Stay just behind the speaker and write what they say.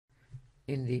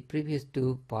In the previous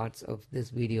two parts of this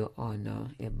video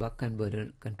on a buck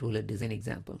converter controller design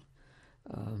example,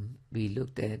 we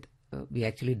looked at, we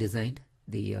actually designed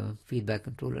the feedback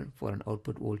controller for an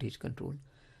output voltage control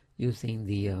using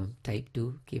the type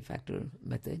 2 K-factor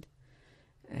method,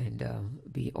 and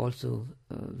we also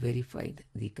verified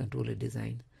the controller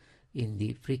design in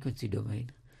the frequency domain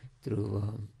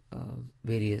through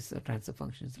various transfer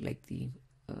functions like the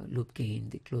loop gain,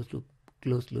 the closed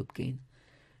loop gain,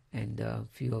 and a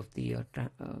few of the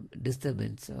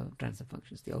disturbance transfer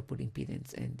functions, the output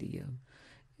impedance and the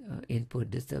input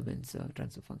disturbance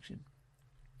transfer function.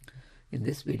 In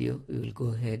this video, we will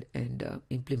go ahead and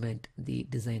implement the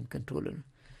design controller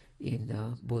in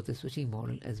both the switching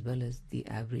model as well as the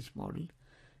average model,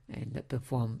 and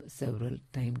perform several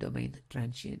time domain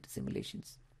transient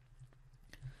simulations.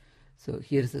 So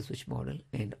here is the switch model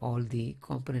and all the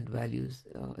component values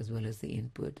as well as the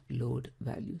input load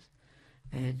values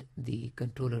and the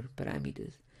controller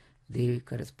parameters. They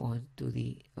correspond to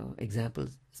the example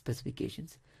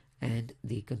specifications and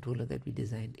the controller that we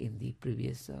designed in the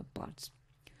previous parts.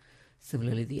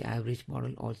 Similarly, the average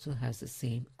model also has the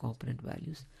same component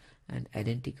values and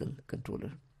identical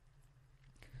controller.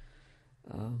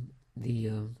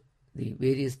 The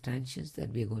various transients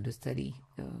that we are going to study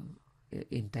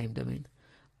in time domain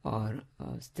are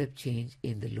step change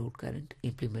in the load current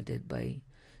implemented by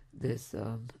this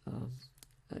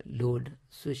load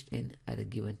switched in at a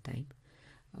given time,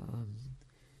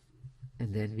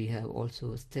 and then we have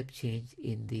also step change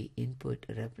in the input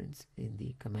reference in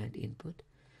the command input,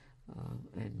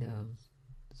 and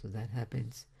so that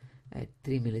happens at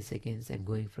 3 milliseconds and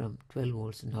going from 12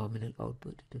 volts nominal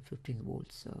output to 15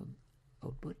 volts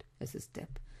output as a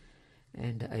step.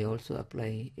 And I also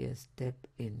apply a step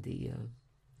in the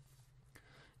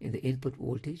input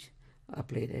voltage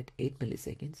applied at 8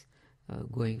 milliseconds,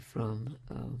 going from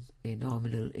a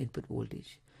nominal input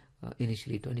voltage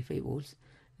initially 25 volts,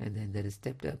 and then that is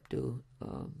stepped up to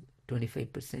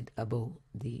 25% above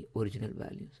the original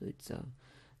value. So it's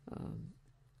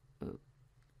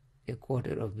a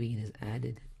quarter of Vn is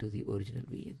added to the original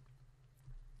Vn.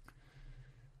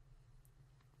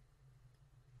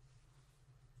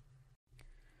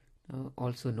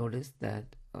 Also notice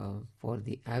that for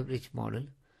the average model,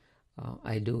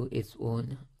 I do its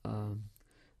own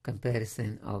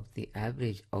comparison of the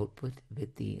average output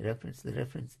with the reference. The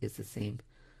reference is the same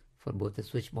for both the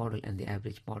switch model and the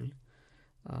average model,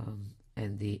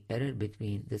 and the error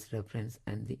between this reference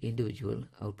and the individual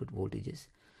output voltages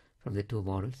from the two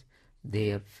models,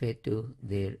 they are fed to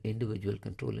their individual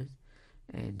controllers.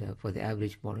 And for the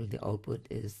average model, the output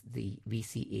is the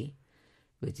VCA,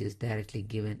 which is directly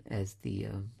given as the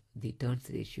turns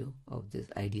ratio of this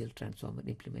ideal transformer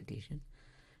implementation.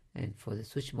 And for the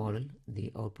switch model,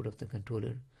 the output of the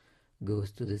controller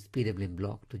goes to this PWM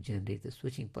block to generate the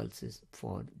switching pulses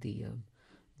for the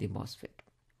MOSFET.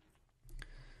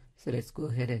 So let's go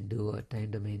ahead and do a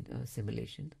time domain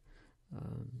simulation.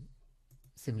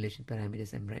 Simulation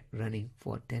parameters I'm running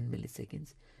for 10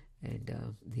 milliseconds, and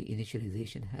the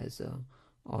initialization has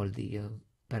all the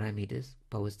parameters,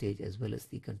 power stage as well as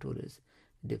the controllers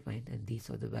defined, and these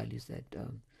are the values that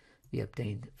we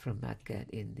obtained from MathCAD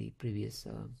in the previous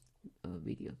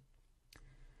video.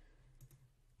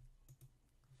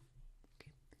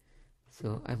 Okay.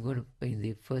 So I'm going to, in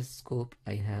the first scope,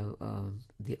 I have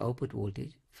the output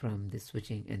voltage from the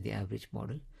switching and the average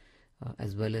model,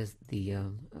 as well as the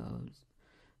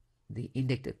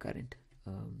inductor current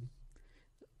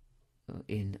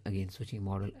in again switching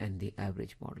model and the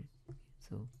average model.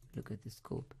 So look at the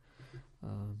scope.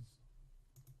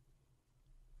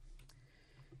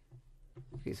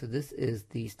 Okay, so this is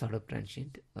the startup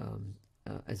transient.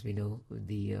 As we know,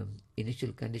 the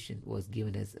initial condition was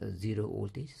given as a 0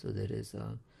 voltage, so there is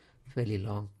a fairly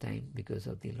long time because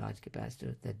of the large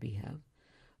capacitor that we have,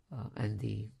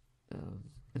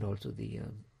 and also the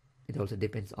it also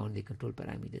depends on the control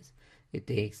parameters. It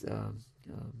takes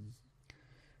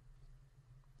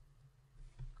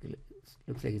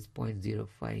looks like it's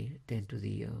 0.05 10 to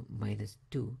the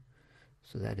 -2,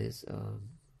 so that is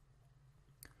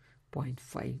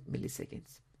 0.5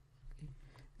 milliseconds. Okay.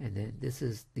 And then this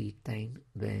is the time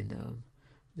when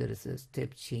there is a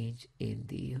step change in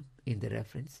the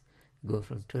reference, go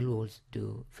from 12 volts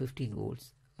to 15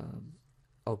 volts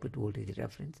output voltage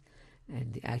reference,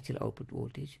 and the actual output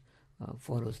voltage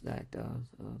follows that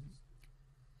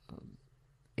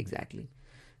exactly.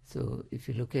 So if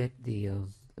you look at the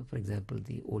for example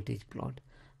the voltage plot,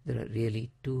 there are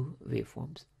really two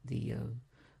waveforms, the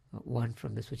one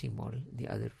from the switching model, the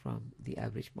other from the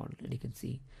average model, and you can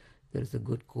see there is a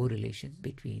good correlation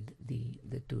between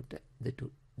the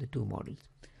two models.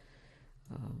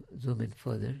 zoom in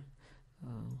further.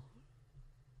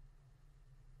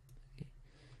 Okay.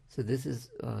 So this is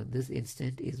this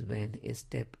instant is when a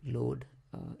step load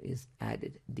is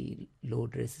added. The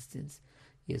load resistance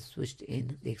is switched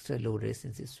in. The extra load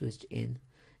resistance is switched in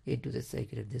into the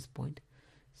circuit at this point.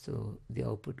 So the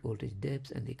output voltage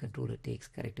dips and the controller takes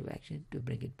corrective action to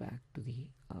bring it back to the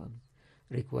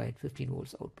required 15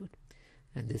 volts output.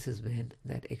 And this is when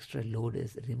that extra load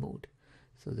is removed.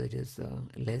 So there is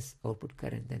less output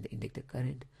current than the inductor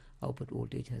current. Output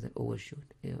voltage has an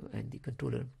overshoot, and the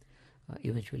controller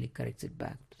eventually corrects it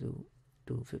back to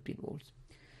 15 volts.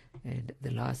 And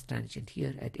the last transient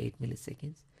here at 8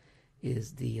 milliseconds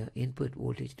is the input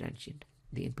voltage transient.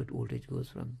 The input voltage goes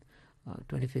from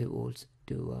 25 volts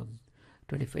to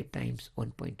 25 times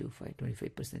 1.25,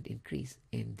 25% increase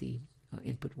in the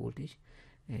input voltage,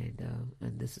 and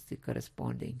this is the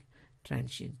corresponding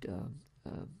transient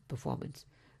performance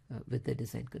with the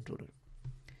design controller.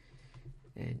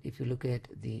 And if you look at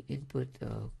the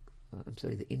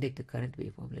the inductor current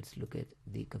waveform, let's look at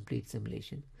the complete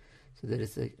simulation. So there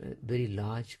is a very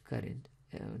large current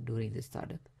during the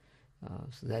startup.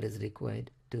 So that is required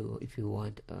to, if you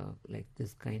want like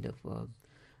this kind of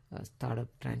startup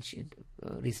transient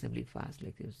reasonably fast,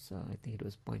 like it was, I think it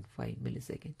was 0.5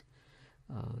 millisecond.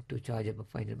 To charge up a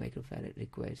 500 microfarad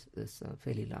requires this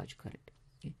fairly large current.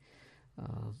 Okay?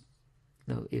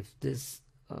 Now, if this,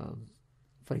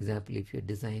 for example, if you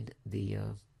designed the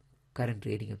current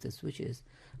rating of the switches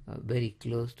very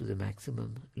close to the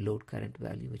maximum load current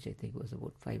value, which I think was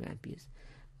about 5 amperes,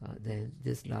 then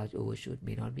this large overshoot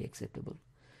may not be acceptable.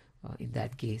 In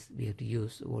that case, we have to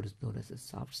use what is known as a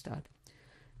soft start,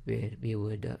 where we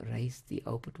would raise the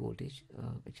output voltage,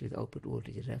 actually the output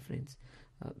voltage reference,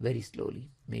 very slowly,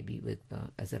 maybe with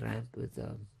as a ramp with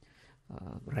a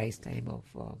rise time of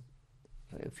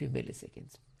a few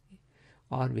milliseconds.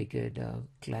 Or we could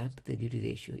clamp the duty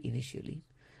ratio initially,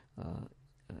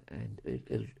 and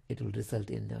it will result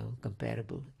in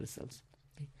comparable results.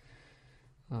 Okay.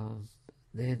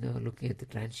 Then looking at the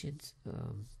transients,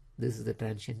 this is the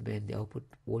transient when the output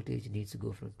voltage needs to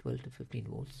go from 12 to 15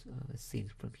 volts, as seen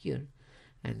from here,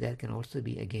 and that can also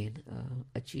be again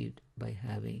achieved by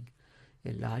having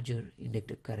a larger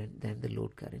inductor current than the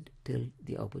load current till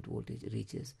the output voltage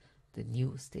reaches the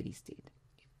new steady state.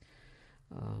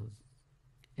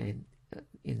 And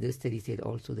in this steady state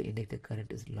also the inductor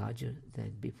current is larger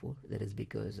than before. That is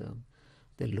because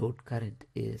the load current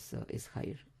is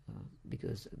higher,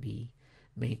 because we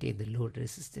maintain the load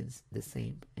resistance the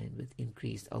same, and with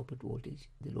increased output voltage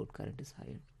the load current is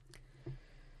higher.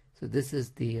 So this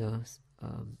is the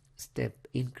step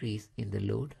increase in the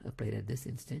load applied at this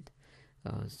instant.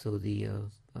 So the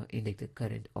inductor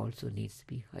current also needs to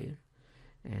be higher,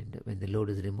 and when the load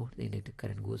is removed, the inductor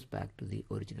current goes back to the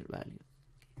original value.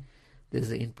 This is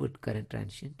the input current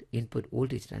transient, input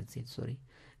voltage transient, sorry,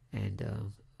 and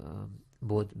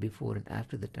both before and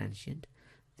after the transient,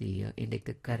 the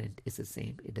inductor current is the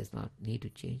same. It does not need to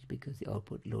change because the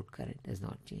output load current has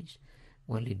not changed.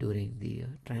 Only during the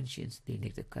transients, the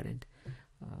inductor current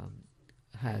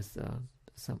has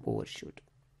some overshoot.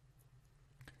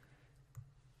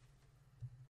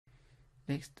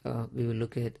 Next, we will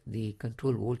look at the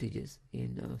control voltages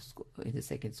in the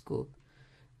second scope.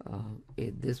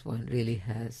 This one really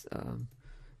has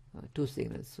two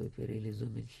signals. So if you really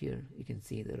zoom in here, you can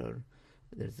see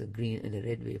there's a green and a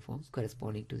red waveforms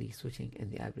corresponding to the switching and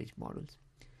the average models.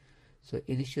 So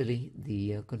initially,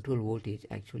 the control voltage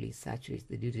actually saturates,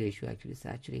 the duty ratio actually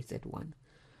saturates at 1.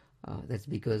 That's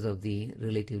because of the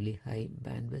relatively high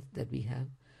bandwidth that we have,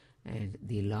 and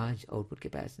the large output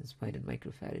capacitance, 500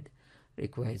 microfarad,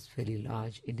 requires fairly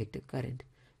large inductor current,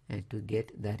 and to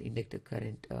get that inductor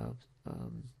current,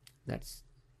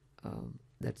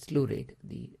 that slew rate,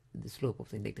 the slope of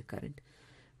the inductor current,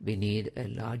 we need a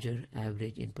larger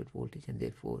average input voltage, and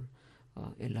therefore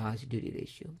a large duty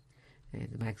ratio, and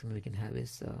the maximum we can have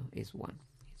is 1.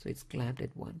 So it's clamped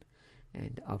at 1,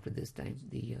 and after this time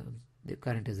the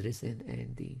current has risen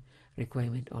and the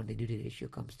requirement on the duty ratio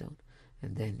comes down,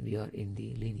 and then we are in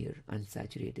the linear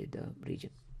unsaturated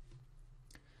region.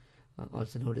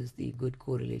 Also notice the good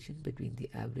correlation between the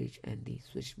average and the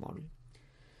switched model.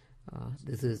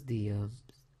 This is the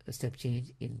step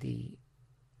change in the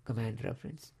command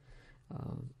reference,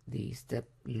 the step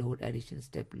load addition,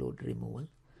 step load removal,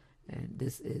 and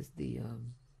this is the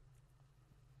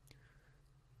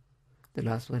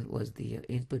last one was the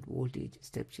input voltage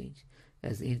step change.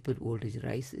 As the input voltage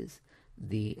rises,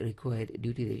 the required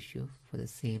duty ratio for the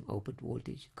same output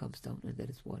voltage comes down, and that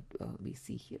is what we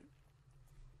see here.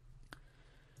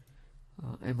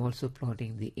 I'm also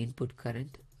plotting the input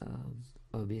current.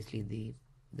 Obviously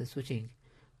the switching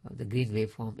The green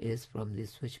waveform is from the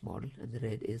switch model, and the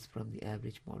red is from the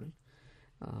average model.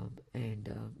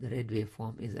 The red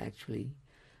waveform is actually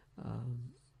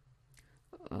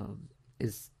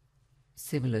is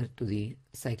similar to the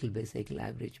cycle by cycle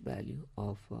average value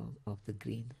of the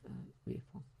green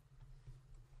waveform.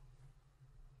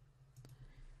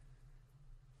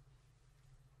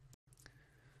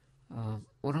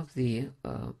 One of the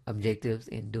objectives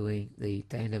in doing the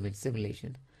time domain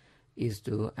simulation is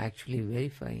to actually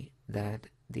verify that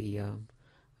the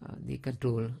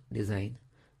control design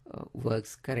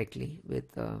works correctly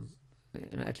with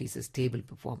at least a stable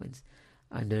performance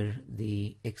under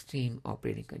the extreme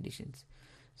operating conditions.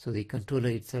 So the controller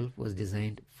itself was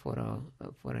designed for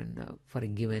a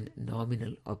given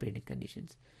nominal operating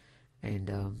conditions,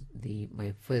 and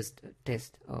my first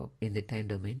test in the time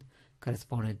domain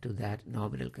corresponded to that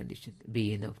nominal condition,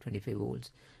 Bin of 25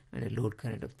 volts and a load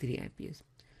current of 3 amperes.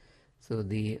 So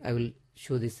I will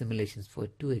show the simulations for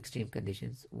two extreme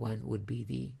conditions. One would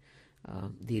be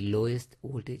the lowest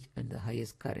voltage and the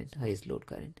highest current, highest load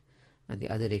current, and the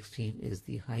other extreme is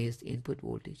the highest input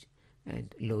voltage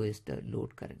and lowest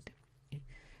load current. Okay?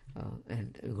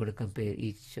 And we're going to compare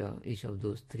each of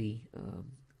those three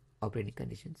operating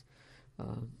conditions.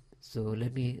 So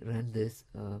let me run this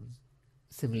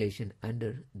simulation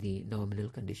under the nominal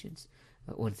conditions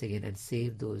once again and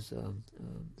save those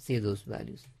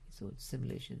values. So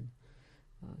simulation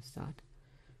start.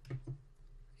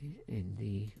 Okay.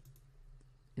 In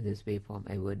this waveform,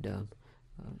 I would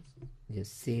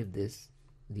just save these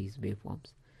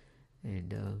waveforms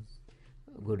and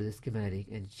go to the schematic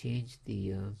and change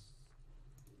the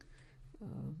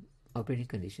operating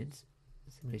conditions,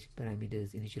 simulation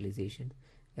parameters, initialization.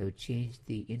 I would change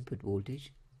the input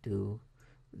voltage to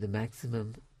the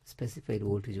maximum specified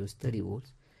voltage was 30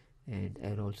 volts, and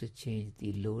I would also change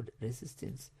the load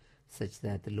resistance such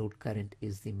that the load current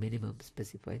is the minimum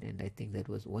specified, and I think that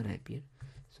was 1 ampere.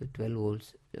 So 12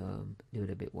 volts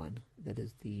divided by 1, that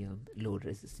is the load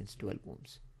resistance, 12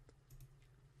 ohms.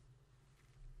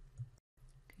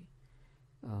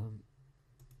 Okay.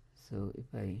 So if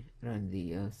I run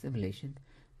the simulation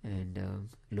and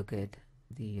look at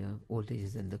the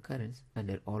voltages and the currents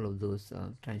under all of those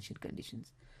transient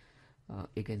conditions,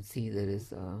 you can see there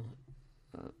is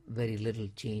very little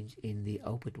change in the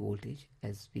output voltage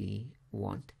as we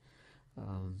want.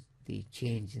 The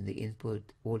change in the input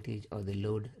voltage or the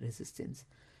load resistance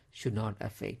should not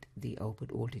affect the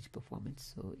output voltage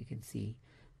performance. So you can see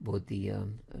both the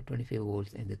 25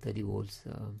 volts and the 30 volts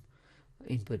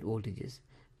input voltages,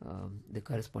 the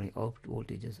corresponding output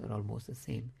voltages are almost the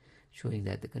same, showing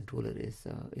that the controller is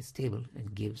stable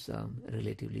and gives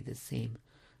relatively the same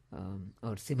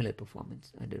or similar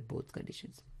performance under both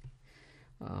conditions.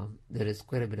 There is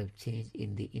quite a bit of change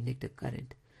in the inductor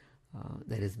current.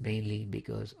 That is mainly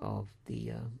because of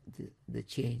the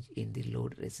change in the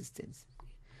load resistance.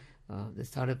 The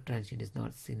startup transient is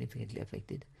not significantly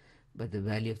affected, but the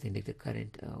value of the inductor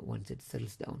current, once it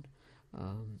settles down,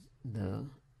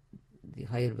 the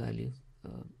higher value,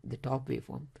 the top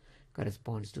waveform,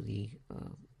 corresponds to the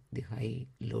high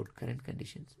load current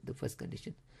conditions, the first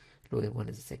condition. Lower one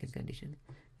is the second condition,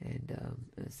 and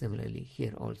similarly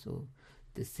here also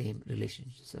the same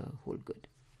relations hold good.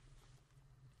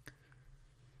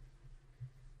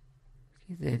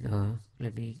 Okay, then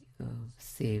let me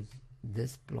save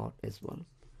this plot as well,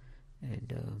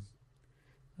 and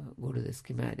go to the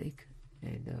schematic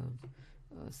and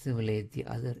simulate the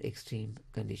other extreme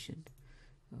condition.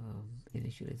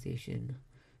 Initialization,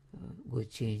 go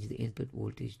change the input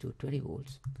voltage to 20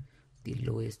 volts, the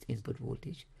lowest input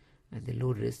voltage, and the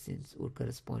load resistance would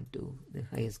correspond to the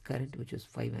highest current, which was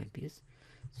 5 amperes.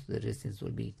 So the resistance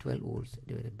will be 12 volts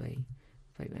divided by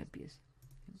 5 amperes.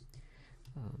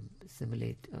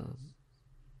 Simulate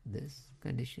this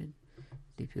condition.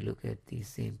 If you look at the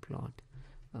same plot,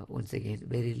 once again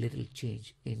very little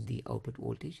change in the output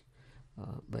voltage,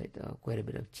 but quite a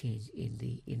bit of change in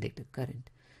the inductor current.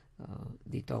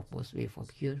 The topmost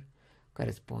waveform here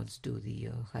corresponds to the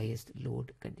highest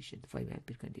load condition, 5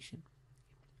 ampere condition.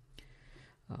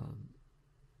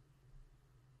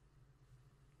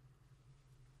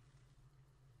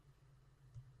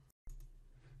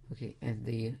 Okay, and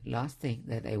the last thing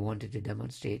that I wanted to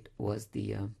demonstrate was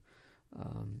the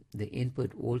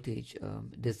input voltage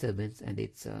disturbance and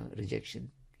its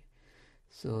rejection.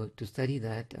 So to study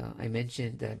that, I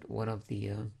mentioned that one of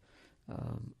the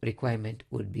requirement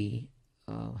would be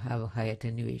have a high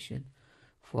attenuation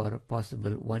for a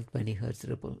possible 120 Hertz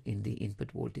ripple in the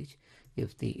input voltage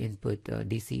if the input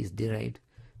DC is derived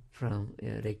from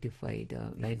a rectified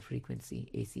line frequency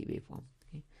AC waveform.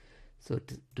 Okay. So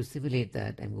to simulate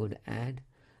that, I'm going to add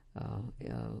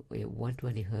a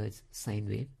 120 hertz sine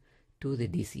wave to the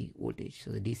DC voltage.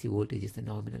 So the DC voltage is the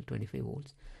nominal 25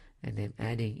 volts, and I'm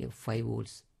adding a 5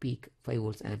 volts peak, 5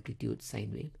 volts amplitude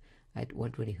sine wave at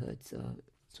 120 hertz.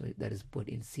 So that is put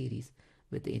in series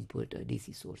with the input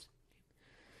DC source.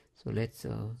 So let's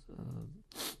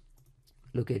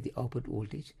look at the output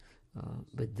voltage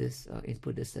with this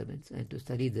input disturbance. And to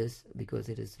study this, because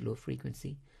it is low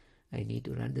frequency, I need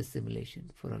to run this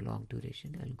simulation for a long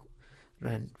duration. I'll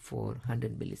run for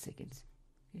 100 milliseconds.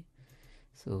 Okay.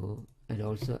 So, and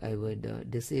also I would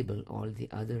disable all the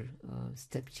other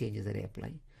step changes that I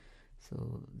apply.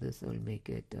 So this will make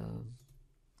it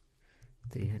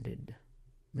 300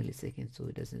 milliseconds, so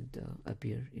it doesn't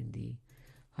appear in the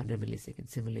 100 millisecond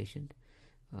simulation.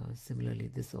 Similarly,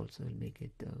 this also will make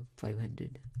it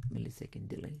 500 millisecond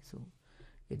delay, so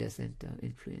it doesn't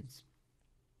influence.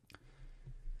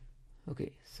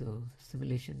 Okay, so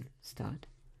simulation start.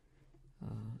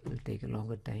 It will take a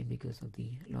longer time because of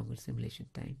the longer simulation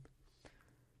time.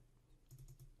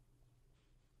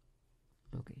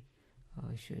 Okay,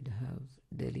 I should have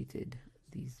deleted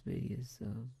these various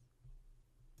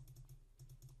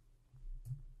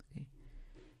okay.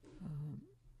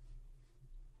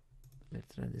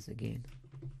 Let's run this again.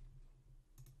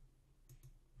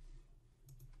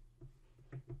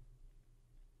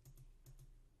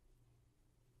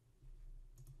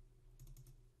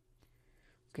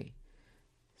 Okay,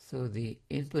 so the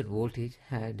input voltage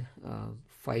had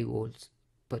 5 volts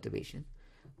perturbation,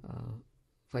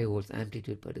 5 volts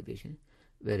amplitude perturbation,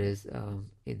 whereas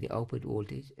in the output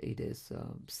voltage it is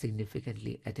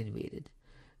significantly attenuated.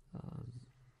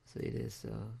 So it is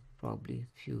probably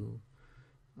few.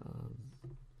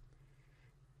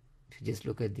 If you just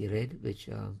look at the red, which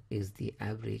is the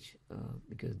average,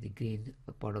 because the green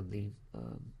part of the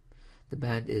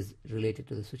band is related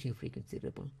to the switching frequency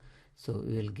ripple, so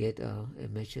we will get a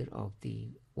measure of the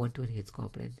 120 Hz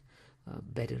component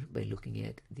better by looking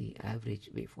at the average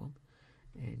waveform,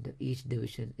 and each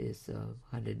division is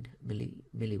 100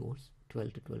 millivolts,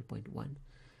 12 to 12.1.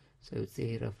 So I would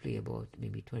say roughly about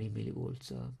maybe 20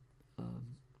 millivolts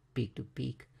peak to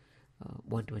peak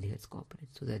 120 Hz component.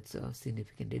 So that's a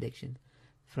significant reduction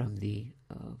from the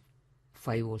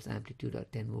 5 volts amplitude or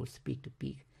 10 volts peak to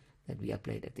peak that we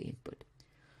applied at the input.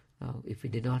 Now, if we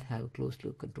did not have closed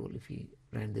loop control, if we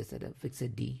ran this at a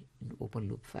fixed D in open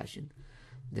loop fashion,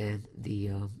 then the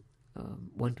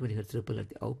 120 Hz ripple at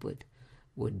the output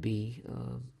would be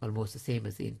almost the same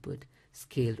as the input,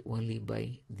 scaled only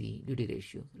by the duty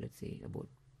ratio, let's say about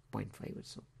 0.5 or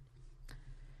so.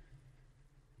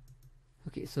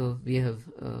 Okay, so we have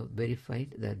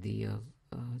verified that the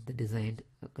designed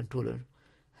controller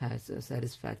has a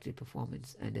satisfactory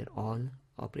performance under all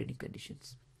operating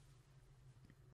conditions.